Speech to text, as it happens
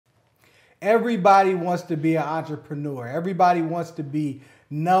Everybody wants to be an entrepreneur. Everybody wants to be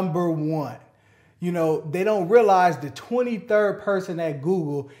number one. You know, they don't realize the 23rd person at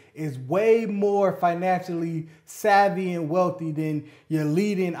Google is way more financially savvy and wealthy than your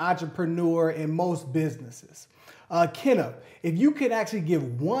leading entrepreneur in most businesses. Kenneth, if you could actually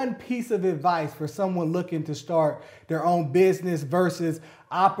give one piece of advice for someone looking to start their own business versus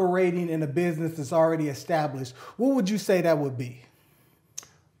operating in a business that's already established, what would you say that would be?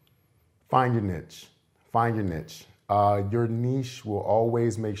 Find your niche. Find your niche. Your niche will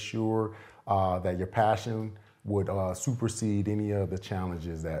always make sure that your passion would supersede any of the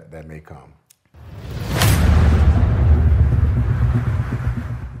challenges that may come.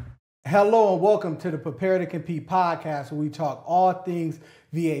 Hello and welcome to the Prepare to Compete podcast, where we talk all things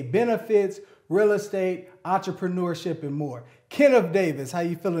VA benefits, real estate, entrepreneurship, and more. Kenneth Davis, how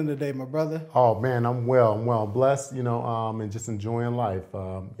you feeling today, my brother? Oh man, I'm well. Blessed, and just enjoying life.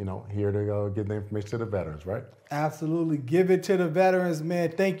 Here to give the information to the veterans, right? Absolutely. Give it to the veterans,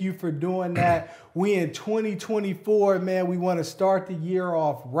 man. Thank you for doing that. We in 2024, man. We want to start the year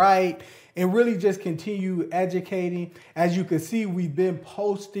off right and really just continue educating. As you can see, we've been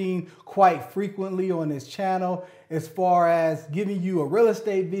posting quite frequently on this channel as far as giving you a real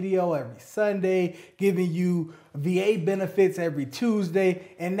estate video every Sunday, giving you VA benefits every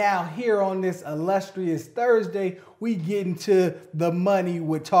Tuesday, and now here on this illustrious Thursday, we get into the money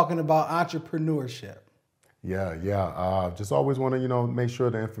with talking about entrepreneurship. Yeah. Just always want to, make sure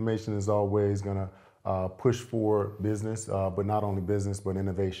the information is always going to push for business, but not only business, but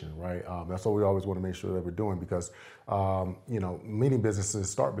innovation, right? That's what we always want to make sure that we're doing because, many businesses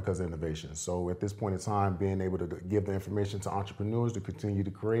start because of innovation. So at this point in time, being able to give the information to entrepreneurs to continue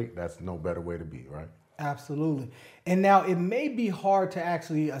to create, that's no better way to be, right? Absolutely. And now it may be hard to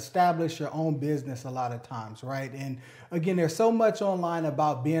actually establish your own business a lot of times, right? And again, there's so much online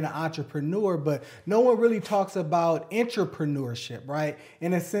about being an entrepreneur, but no one really talks about entrepreneurship, right?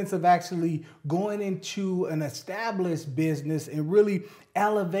 In a sense of actually going into an established business and really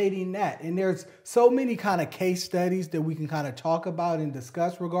elevating that. And there's so many kind of case studies that we can kind of talk about and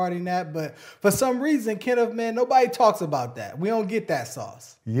discuss regarding that. But for some reason, Kenneth, man, nobody talks about that. We don't get that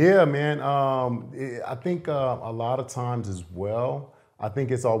sauce. Yeah, man. I think a lot of times as well, I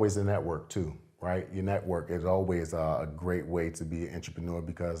think it's always a network too, right? Your network is always a great way to be an entrepreneur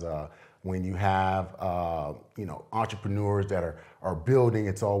because when you have, entrepreneurs that are building,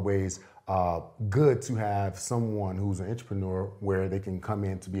 it's always good to have someone who's an entrepreneur where they can come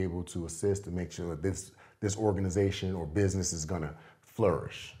in to be able to assist to make sure that this organization or business is going to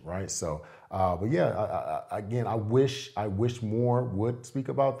flourish, right? So, I wish more would speak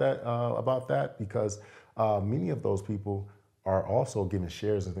about that because many of those people are also given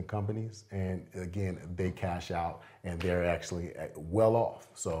shares in the companies, and again, they cash out and they're actually well off.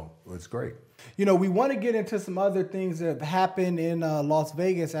 So it's great. We want to get into some other things that have happened in Las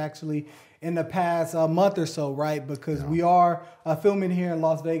Vegas actually in the past month or so, right? Because we are filming here in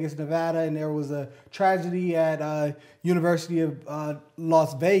Las Vegas, Nevada, and there was a tragedy at University of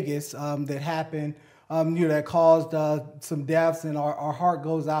Las Vegas that happened. That caused some deaths, and our heart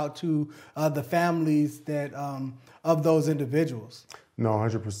goes out to the families that of those individuals. No,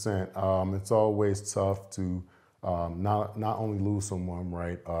 100%. It's always tough to not only lose someone,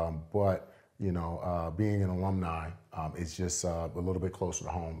 right, but being an alumni, it's just a little bit closer to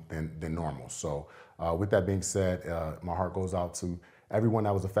home than normal. So with that being said, my heart goes out to everyone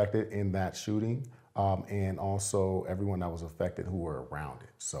that was affected in that shooting, and also everyone that was affected who were around it.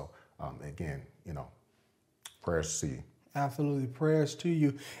 So again, prayers to you. Absolutely. Prayers to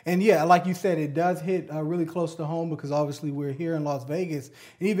you. And yeah, like you said, it does hit really close to home because obviously we're here in Las Vegas.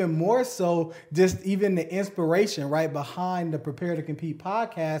 And even more so, just even the inspiration right behind the Prepare to Compete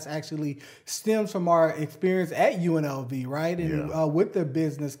podcast actually stems from our experience at UNLV, right? And with the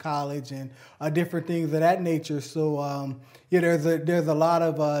business college and different things of that nature. So there's a lot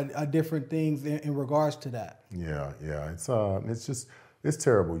of different things in regards to that. Yeah. It's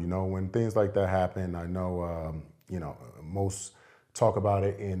terrible, when things like that happen. I know, most talk about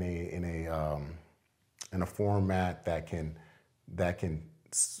it in a format that can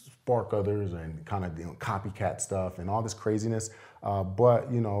spark others and kind of copycat stuff and all this craziness. But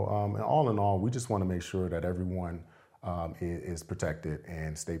all in all, we just want to make sure that everyone is protected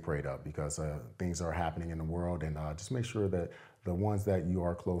and stay prayed up because things are happening in the world, and just make sure that the ones that you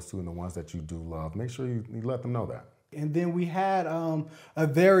are close to and the ones that you do love, make sure you let them know that. And then we had a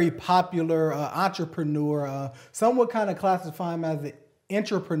very popular entrepreneur. Some would kind of classify him as an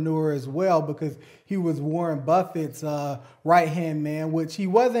entrepreneur as well because he was Warren Buffett's right-hand man, which he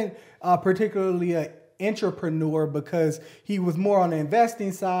wasn't particularly an entrepreneur because he was more on the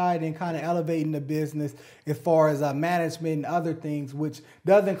investing side and kind of elevating the business as far as management and other things, which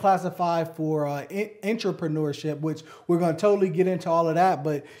doesn't classify for entrepreneurship, which we're going to totally get into all of that.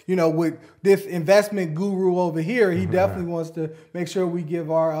 But, with this investment guru over here, he definitely wants to make sure we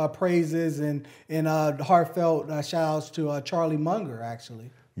give our praises and heartfelt shout outs to Charlie Munger, actually.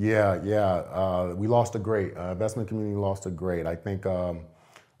 Yeah. We lost a great investment community. Lost a great. I think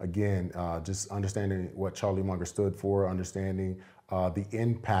again, just understanding what Charlie Munger stood for, understanding the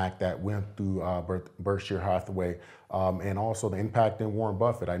impact that went through Berkshire Hathaway, and also the impact in Warren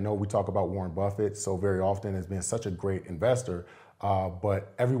Buffett. I know we talk about Warren Buffett so very often as being such a great investor,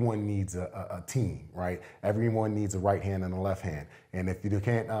 but everyone needs a team, right? Everyone needs a right hand and a left hand. And if you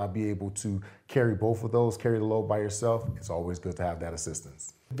can't be able to carry both of those, carry the load by yourself, it's always good to have that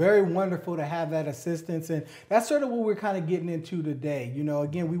assistance. Very wonderful to have that assistance. And that's sort of what we're kind of getting into today.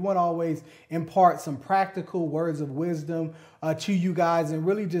 Again, we want to always impart some practical words of wisdom to you guys and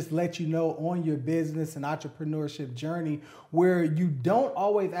really just let you know on your business and entrepreneurship journey where you don't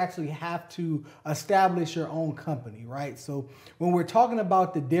always actually have to establish your own company, right? So when we're talking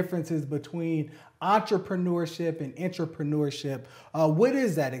about the differences between entrepreneurship and intrapreneurship, what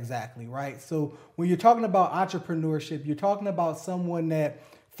is that exactly, right? So when you're talking about entrepreneurship, you're talking about someone that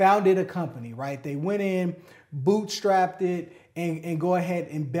founded a company, right? They went in, bootstrapped it, and go ahead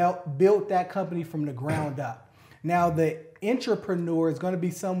and built that company from the ground up. Now, the intrapreneur is going to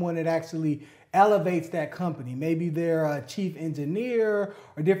be someone that actually elevates that company. Maybe they're a chief engineer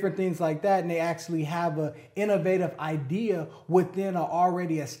or different things like that, and they actually have an innovative idea within an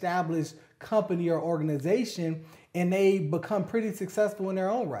already established company or organization, and they become pretty successful in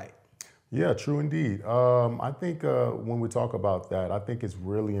their own right. Yeah, true indeed. I think when we talk about that, I think it's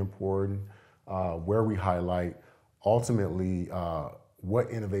really important where we highlight ultimately what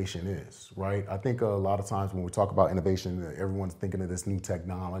innovation is, right? I think a lot of times when we talk about innovation, everyone's thinking of this new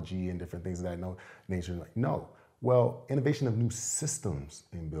technology and different things of that nature. No. Well, innovation of new systems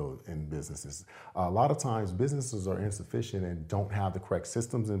in businesses. A lot of times businesses are insufficient and don't have the correct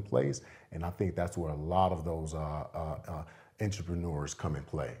systems in place. And I think that's where a lot of those entrepreneurs come in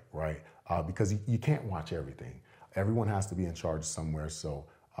play, right? Because you can't watch everything. Everyone has to be in charge somewhere. So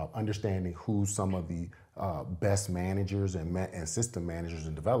understanding who some of the best managers and system managers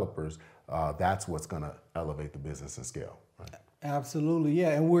and developers, that's what's going to elevate the business and scale. Right? Absolutely, yeah.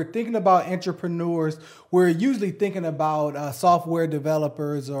 And we're thinking about entrepreneurs. We're usually thinking about software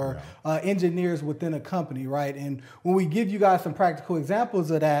developers or engineers within a company, right? And when we give you guys some practical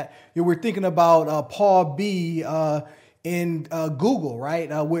examples of that, we're thinking about Paul B. In Google, right?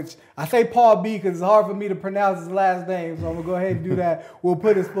 Which I say Paul B because it's hard for me to pronounce his last name, so I'm gonna go ahead and do that. We'll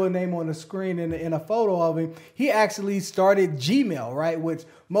put his full name on the screen in a photo of him. He actually started Gmail, right? Which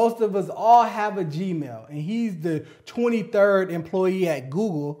most of us all have a Gmail, and he's the 23rd employee at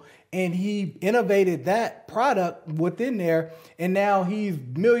Google, and he innovated that product within there, and now he's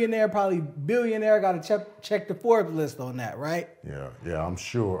millionaire, probably billionaire. Got to check the Forbes list on that, right? Yeah, I'm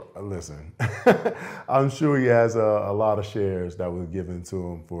sure. Listen, I'm sure he has a lot of shares that was given to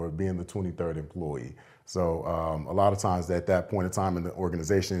him for being the 23rd employee. So a lot of times at that point in time in the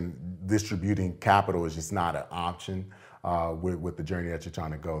organization, distributing capital is just not an option with the journey that you're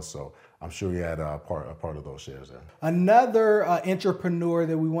trying to go. So I'm sure he had a part of those shares there. Another entrepreneur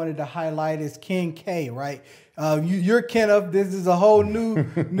that we wanted to highlight is Ken K, right? You're Kenneth. This is a whole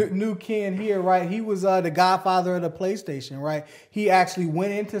new Ken here, right? He was the godfather of the PlayStation, right? He actually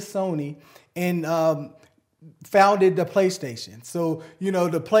went into Sony and founded the PlayStation. So,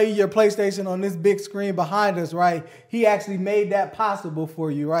 to play your PlayStation on this big screen behind us, right? He actually made that possible for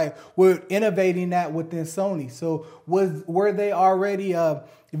you, right? We're innovating that within Sony. So were they already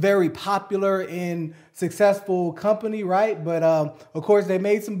very popular and successful company, right? But of course, they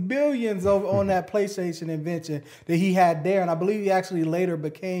made some billions on that PlayStation invention that he had there. And I believe he actually later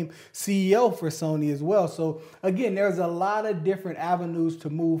became CEO for Sony as well. So again, there's a lot of different avenues to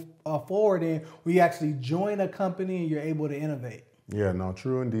move forward in where you actually join a company and you're able to innovate. Yeah, no,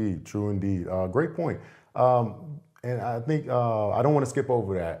 true indeed. Great point. And I think I don't want to skip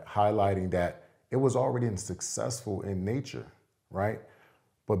over that, highlighting that it was already successful in nature, right?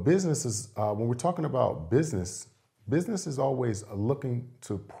 But businesses, when we're talking about business is always looking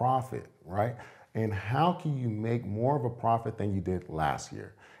to profit, right? And how can you make more of a profit than you did last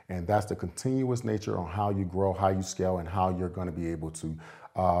year? And that's the continuous nature on how you grow, how you scale, and how you're going to be able to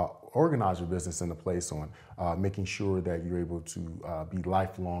organize your business in a place on making sure that you're able to be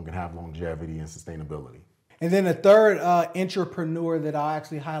lifelong and have longevity and sustainability. And then the third entrepreneur that I'll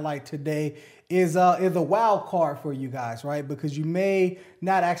actually highlight today is a wild card for you guys, right? Because you may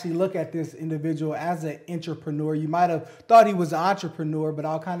not actually look at this individual as an entrepreneur. You might have thought he was an entrepreneur, but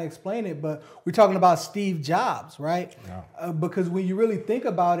I'll kind of explain it. But we're talking about Steve Jobs, right? Yeah. Because when you really think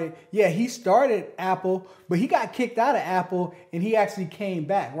about it, yeah, he started Apple, but he got kicked out of Apple and he actually came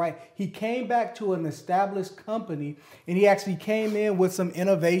back, right? He came back to an established company and he actually came in with some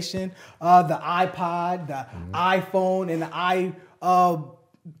innovation, the iPod, the iPhone, and the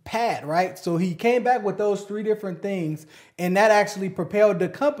iPad, right? So he came back with those three different things, and that actually propelled the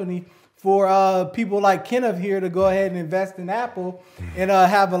company for people like Kenneth here to go ahead and invest in Apple and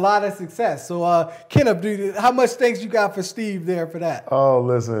have a lot of success. So Kenneth, how much thanks you got for Steve there for that? Oh,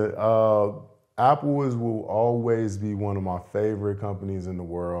 listen, Apple will always be one of my favorite companies in the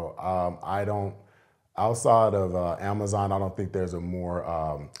world. Outside of Amazon, I don't think there's a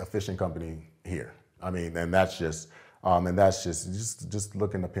more efficient company here. I mean, and that's just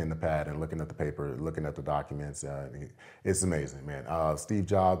looking at pen to pad and looking at the paper, looking at the documents. It's amazing, man. Steve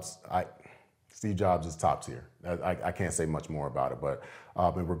Jobs is top tier. I can't say much more about it, but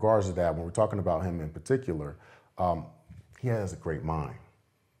in regards to that, when we're talking about him in particular, he has a great mind,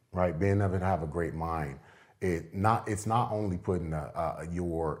 right? Being able to have a great mind, it's not only putting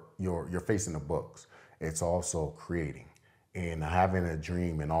your face in the books, it's also creating. And having a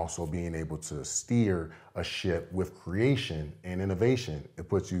dream and also being able to steer a ship with creation and innovation,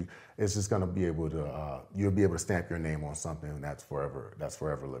 it's just going to be able to, you'll be able to stamp your name on something that's forever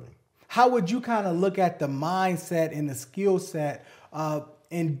living. How would you kind of look at the mindset and the skill set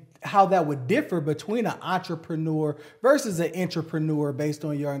and how that would differ between an entrepreneur versus an entrepreneur based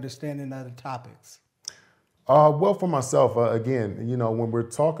on your understanding of the topics? Well, for myself, again, when we're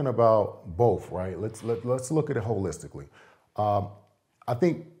talking about both, right, let's look at it holistically. I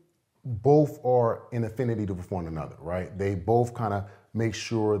think both are in affinity to one another, right? They both kind of make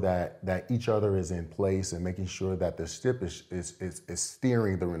sure that each other is in place and making sure that the ship is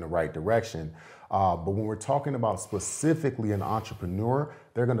steering them in the right direction. But when we're talking about specifically an entrepreneur,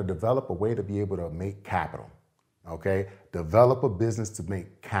 they're going to develop a way to be able to make capital, okay? Develop a business to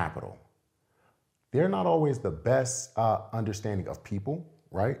make capital. They're not always the best understanding of people,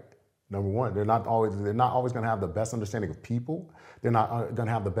 right? Number one, they're not always going to have the best understanding of people. They're not going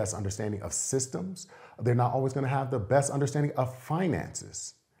to have the best understanding of systems. They're not always going to have the best understanding of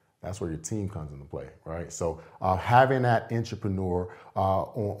finances. That's where your team comes into play, right? So having that entrepreneur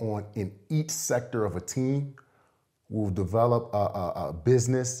in each sector of a team will develop a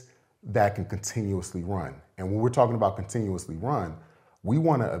business that can continuously run. And when we're talking about continuously run, we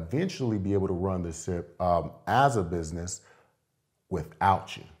want to eventually be able to run the ship as a business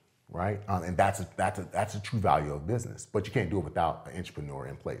without you. Right, and that's a true value of business, but you can't do it without an entrepreneur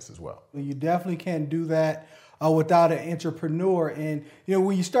in place as well. You definitely can't do that without an entrepreneur. And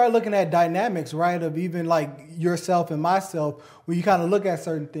when you start looking at dynamics, right, of even like yourself and myself, when you kind of look at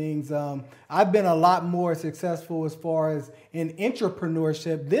certain things, I've been a lot more successful as far as in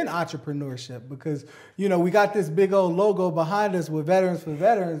entrepreneurship than entrepreneurship because we got this big old logo behind us with Veterans for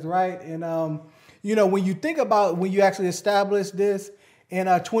Veterans, right? And when you think about when you actually established this. In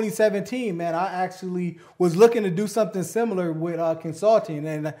 2017, man, I actually was looking to do something similar with consulting.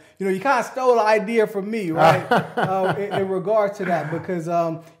 And, you kind of stole the idea from me, right, in regards to that. Because,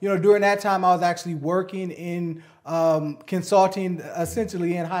 during that time, I was actually working in consulting,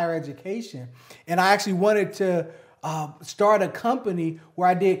 essentially in higher education. And I actually wanted to start a company where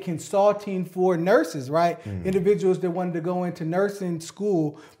I did consulting for nurses, right? Individuals that wanted to go into nursing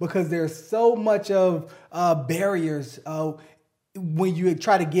school because there's so much of barriers when you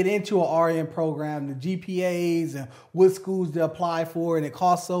try to get into an RN program, the GPAs and what schools to apply for, and it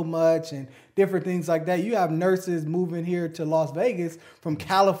costs so much and different things like that. You have nurses moving here to Las Vegas from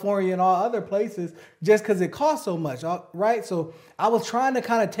California and all other places just because it costs so much, right? So I was trying to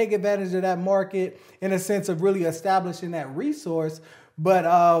kind of take advantage of that market in a sense of really establishing that resource.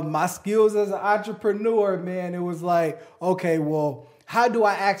 But my skills as an entrepreneur, man, it was like, okay, well, how do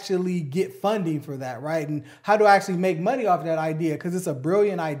I actually get funding for that, right? And how do I actually make money off that idea? Because it's a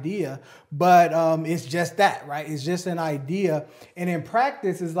brilliant idea, but it's just that, right? It's just an idea. And in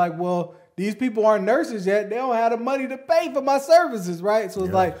practice, it's like, well, these people aren't nurses yet. They don't have the money to pay for my services, right? So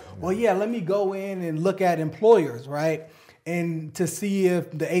it's well, let me go in and look at employers, right? And to see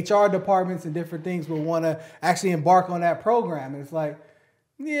if the HR departments and different things will want to actually embark on that program. And it's like,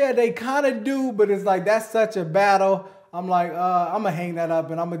 yeah, they kind of do, but it's like, that's such a battle. I'm like, I'm gonna hang that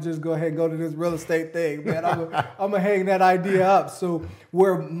up, and I'm gonna just go ahead and go to this real estate thing, man. I'm gonna hang that idea up. So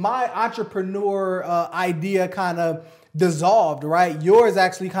where my entrepreneur idea kind of dissolved, right? Yours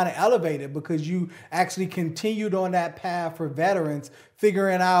actually kind of elevated because you actually continued on that path for veterans,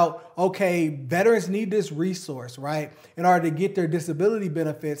 figuring out, okay, veterans need this resource, right? In order to get their disability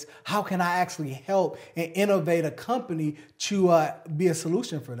benefits, how can I actually help and innovate a company to be a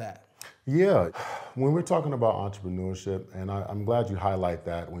solution for that? Yeah, when we're talking about entrepreneurship, and I'm glad you highlight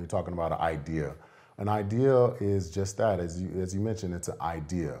that when you're talking about an idea is just that, as you mentioned, it's an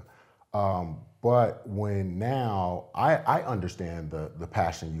idea. But when now I understand the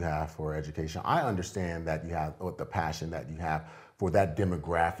passion you have for education. I understand that you have the passion that you have for that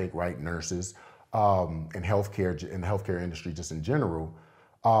demographic, right? Nurses, and healthcare in the healthcare industry just in general.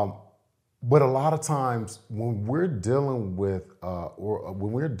 But a lot of times when we're dealing with a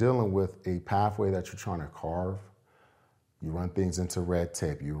pathway that you're trying to carve, you run things into red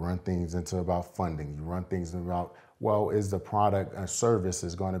tape, you run things into about funding, you run things about, well, is the product and service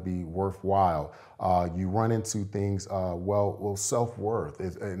is going to be worthwhile? You run into things, self-worth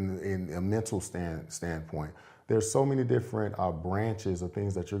in a mental standpoint. There's so many different branches of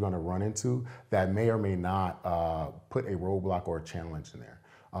things that you're going to run into that may or may not put a roadblock or a challenge in there.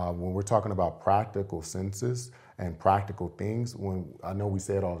 When we're talking about practical senses and practical things, when I know we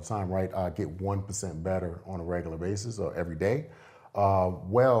say it all the time, right? Get 1% better on a regular basis or every day.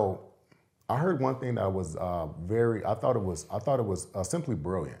 I heard one thing that was I thought it was simply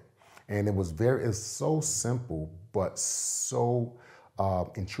brilliant, and it's so simple but so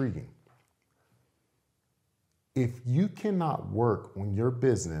intriguing. If you cannot work on your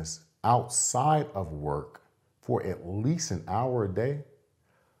business outside of work for at least an hour a day,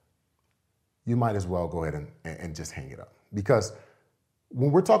 you might as well go ahead and just hang it up. Because when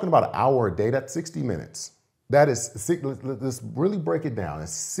we're talking about an hour a day, that's 60 minutes. Let's really break it down.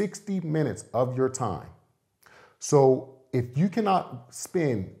 It's 60 minutes of your time. So if you cannot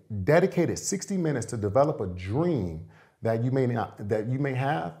spend dedicated 60 minutes to develop a dream that you may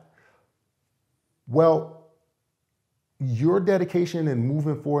have, well, your dedication and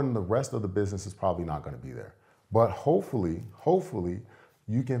moving forward in the rest of the business is probably not going to be there. But hopefully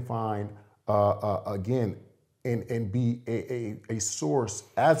you can find again, and be a source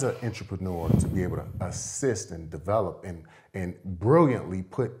as an entrepreneur to be able to assist and develop and brilliantly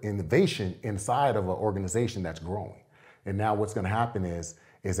put innovation inside of an organization that's growing. And now what's going to happen is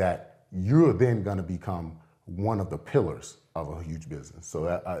that you're then going to become one of the pillars of a huge business. So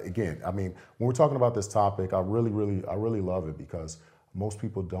that, again, I mean, when we're talking about this topic, I really love it because most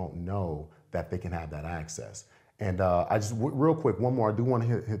people don't know that they can have that access. And real quick, one more, I do want to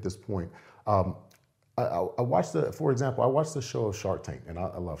hit this point. I watched the show of Shark Tank, and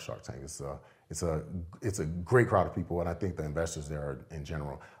I love Shark Tank. It's a great crowd of people, and I think the investors there are, in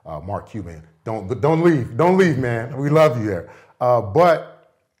general. Mark Cuban, don't leave, man. We love you there.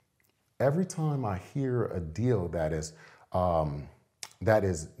 But every time I hear a deal that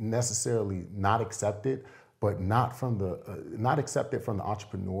is necessarily not accepted, but not accepted from the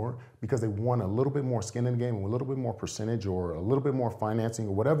entrepreneur because they want a little bit more skin in the game, a little bit more percentage, or a little bit more financing,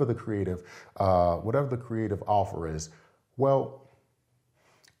 or whatever the creative offer is. Well,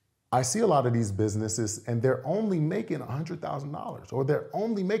 I see a lot of these businesses, and they're only making $100,000, or they're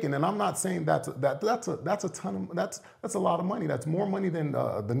only making. And I'm not saying that's a lot of money. That's more money than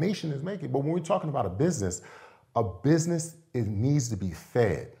the nation is making. But when we're talking about a business it needs to be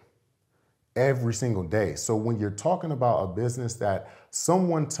fed every single day. So when you're talking about a business that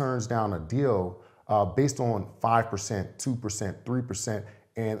someone turns down a deal based on 5%, 2%, 3%,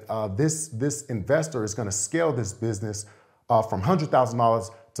 and this investor is going to scale this business from $100,000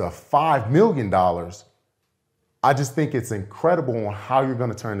 to $5 million, I just think it's incredible on how you're going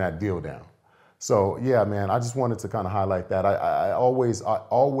to turn that deal down. So yeah, man, I just wanted to kind of highlight that. I always,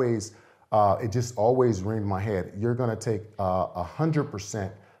 it just always ringed in my head. You're going to take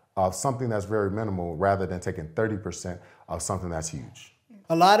 100% of something that's very minimal rather than taking 30% of something that's huge.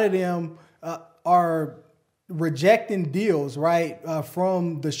 A lot of them are rejecting deals, right,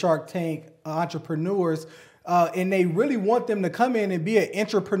 from the Shark Tank entrepreneurs. And they really want them to come in and be an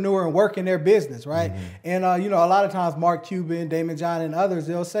entrepreneur and work in their business, right? Mm-hmm. And, a lot of times Mark Cuban, Damon John, and others,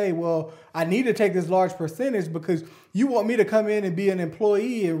 they'll say, well, I need to take this large percentage because you want me to come in and be an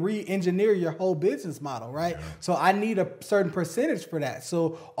employee and re-engineer your whole business model, right? Yeah. So I need a certain percentage for that.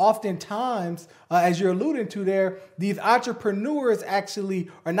 So oftentimes, as you're alluding to there, these entrepreneurs actually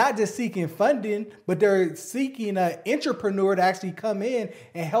are not just seeking funding, but they're seeking an entrepreneur to actually come in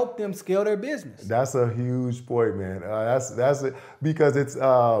and help them scale their business. That's a huge point, man. That's it, because it's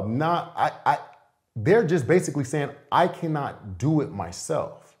not. they're just basically saying, I cannot do it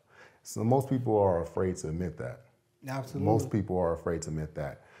myself. So most people are afraid to admit that. Absolutely. Most people are afraid to admit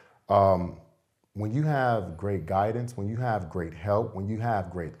that. When you have great guidance, when you have great help, when you have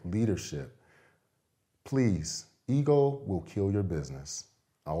great leadership, please, ego will kill your business.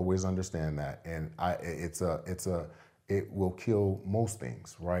 I always understand that. And it will kill most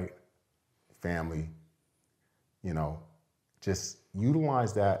things, right? Family, just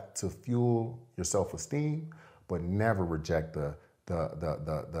utilize that to fuel your self-esteem, but never reject the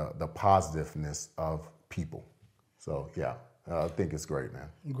positiveness of people. So yeah, I think it's great, man.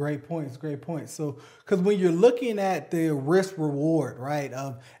 Great points, great points. So, because when you're looking at the risk reward, right,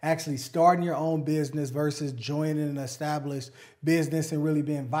 of actually starting your own business versus joining an established business and really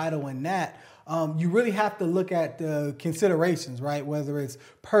being vital in that, you really have to look at the considerations, right? Whether it's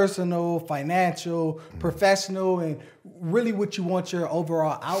personal, financial, professional, and really what you want your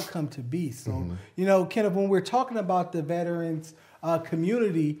overall outcome to be. So, Kenneth, when we're talking about the veterans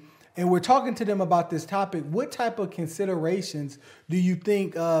community, and we're talking to them about this topic, what type of considerations do you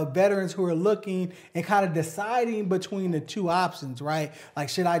think veterans who are looking and kind of deciding between the two options, right? Like,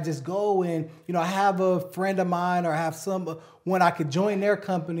 should I just go and, I have a friend of mine or have someone I could join their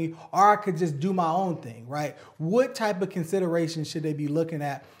company, or I could just do my own thing, right? What type of considerations should they be looking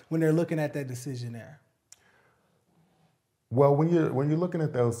at when they're looking at that decision there? Well, when you're looking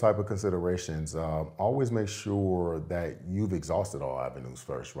at those type of considerations, always make sure that you've exhausted all avenues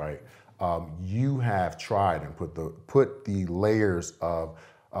first, right? You have tried and put the layers of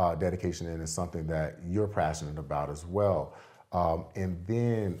dedication in as something that you're passionate about as well, and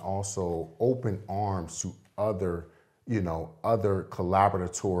then also open arms to other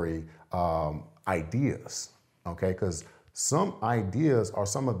collaboratory ideas, okay? Because some ideas are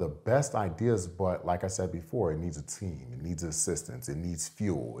some of the best ideas, but like I said before, it needs a team, it needs assistance, it needs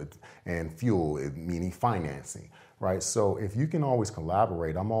fuel, meaning financing, right? So if you can always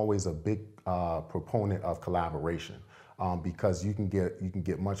collaborate, I'm always a big proponent of collaboration, because you can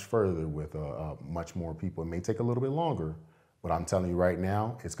get much further with much more people. It may take a little bit longer, but I'm telling you right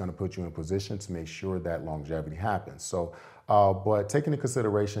now, it's going to put you in position to make sure that longevity happens. So, but taking into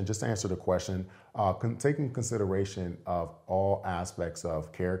consideration, just to answer the question, taking consideration of all aspects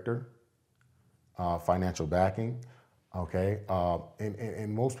of character, financial backing, okay,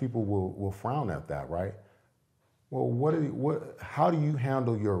 and most people will frown at that, right? Well, how do you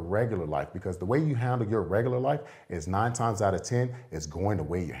handle your regular life? Because the way you handle your regular life is 9 times out of 10 is going the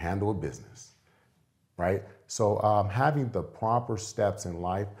way you handle a business, right? So having the proper steps in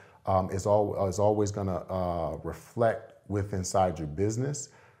life is always going to reflect inside your business.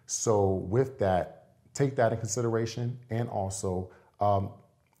 So with that, take that in consideration, and also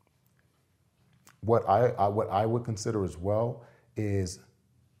what I would consider as well is,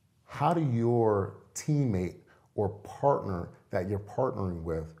 how do your teammate or partner that you're partnering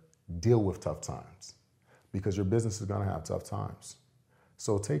with deal with tough times? Because your business is going to have tough times.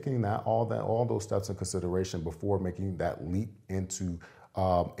 So taking all those steps in consideration before making that leap into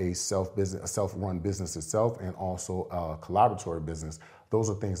a self-run business itself, and also a collaboratory business, those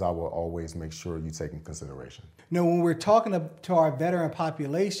are things I will always make sure you take in consideration. Now, when we're talking to our veteran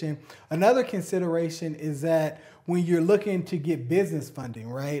population, another consideration is that when you're looking to get business funding,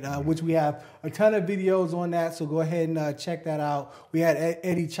 right, which we have a ton of videos on that, so go ahead and check that out. We had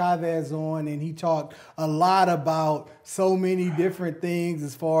Eddie Chavez on, and he talked a lot about so many different things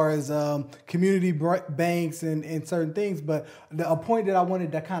as far as community banks and certain things. But a point that I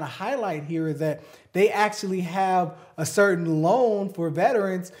wanted to kind of highlight here is that they actually have a certain loan for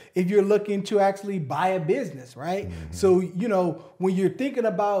veterans if you're looking to actually buy a business, right? Mm-hmm. So, when you're thinking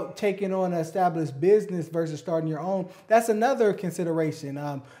about taking on an established business versus starting your own, that's another consideration.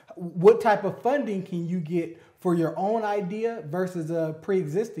 What type of funding can you get for your own idea versus a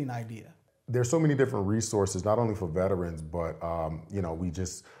pre-existing idea? There's so many different resources, not only for veterans, but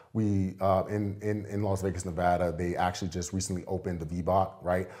in Las Vegas, Nevada, they actually just recently opened the VBOC,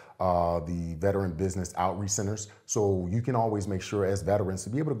 right? The Veteran Business Outreach Centers. So you can always make sure as veterans to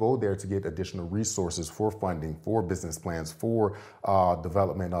be able to go there to get additional resources for funding, for business plans, for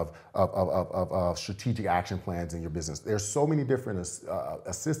development of strategic action plans in your business. There's so many different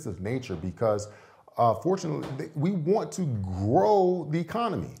assistive nature, because fortunately we want to grow the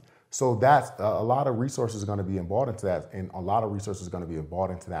economy. So that's a lot of resources are going to be involved into that, and a lot of resources are going to be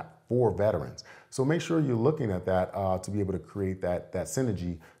involved into that for veterans. So make sure you're looking at that to be able to create that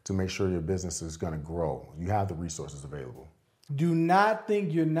synergy to make sure your business is going to grow. You have the resources available. Do not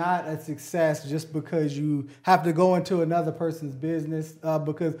think you're not a success just because you have to go into another person's business,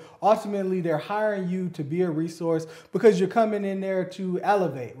 because ultimately they're hiring you to be a resource because you're coming in there to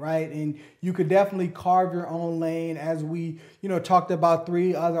elevate, right? And you could definitely carve your own lane, as we, talked about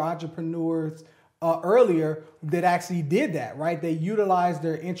 3 other entrepreneurs earlier that actually did that, right? They utilized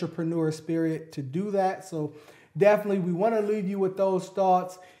their entrepreneur spirit to do that. So definitely we want to leave you with those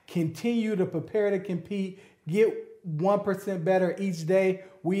thoughts. Continue to prepare to compete. Get 1% better each day.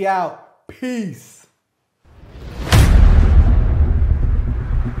 We out. Peace.